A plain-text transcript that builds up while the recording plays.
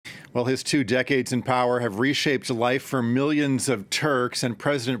Well, his 2 decades in power have reshaped life for millions of Turks, and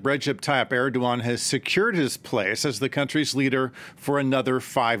President Recep Tayyip Erdogan has secured his place as the country's leader for another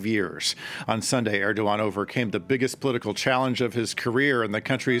 5 years. On Sunday, Erdogan overcame the biggest political challenge of his career in the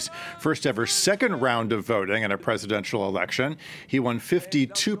country's first ever second round of voting in a presidential election. He won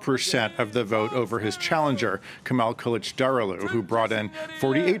 52% of the vote over his challenger, Kemal Kılıçdaroğlu, who brought in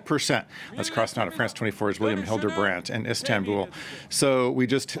 48%. That's crossing out of France 24's William Hildebrand in Istanbul. So we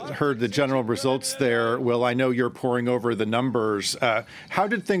just heard the general results there. Will, I know you're poring over the numbers. How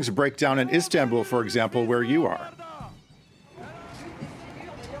did things break down in Istanbul, for example, where you are?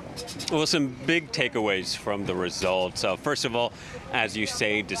 Well, some big takeaways from the results. First of all, as you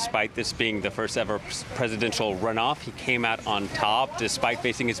say, despite this being the first ever presidential runoff, he came out on top. Despite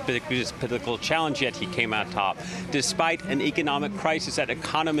facing his biggest political challenge, yet he came out top. Despite an economic crisis that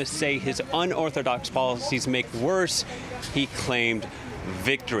economists say his unorthodox policies make worse, he claimed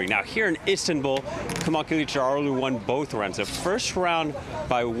victory. Now, here in Istanbul, Kemal Kılıçdaroğlu won both rounds. The first round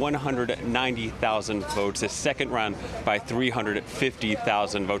by 190,000 votes, the second round by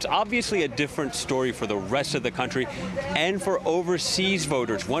 350,000 votes. Obviously a different story for the rest of the country and for overseas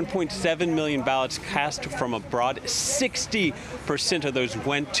voters. 1.7 million ballots cast from abroad. 60% of those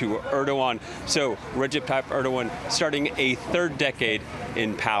went to Erdogan. So Recep Tayyip Erdogan starting a third decade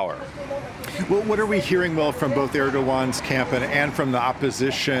in power. Well, what are we hearing, Will, from both Erdogan's camp and from the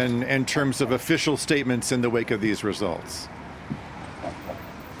opposition in terms of official statements in the wake of these results?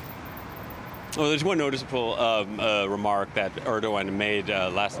 Well, there's one noticeable remark that Erdogan made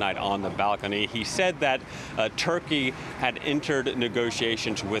last night on the balcony. He said that Turkey had entered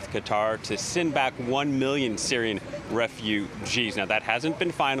negotiations with Qatar to send back 1 million Syrian refugees. Now, that hasn't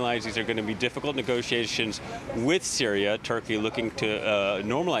been finalized. These are going to be difficult negotiations with Syria. Turkey looking to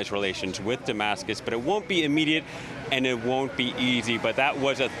normalize relations with Damascus, but it won't be immediate and it won't be easy. But that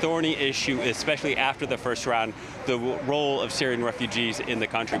was a thorny issue, especially after the first round. The role of Syrian refugees in the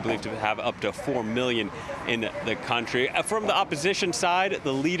country, believed to have up to 4 million in the country. From the opposition side,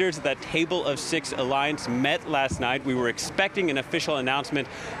 the leaders of that Table of Six alliance met last night. We were expecting an official announcement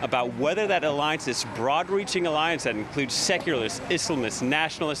about whether that alliance, this broad-reaching alliance that includes secularists, Islamists,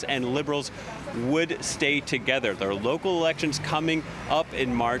 nationalists, and liberals, would stay together. There are local elections coming up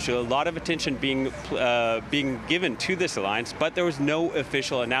in March. A lot of attention being given to this alliance, but there was no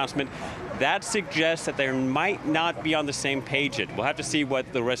official announcement. That suggests that they might not be on the same page yet. We'll have to see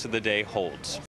what the rest of the day holds.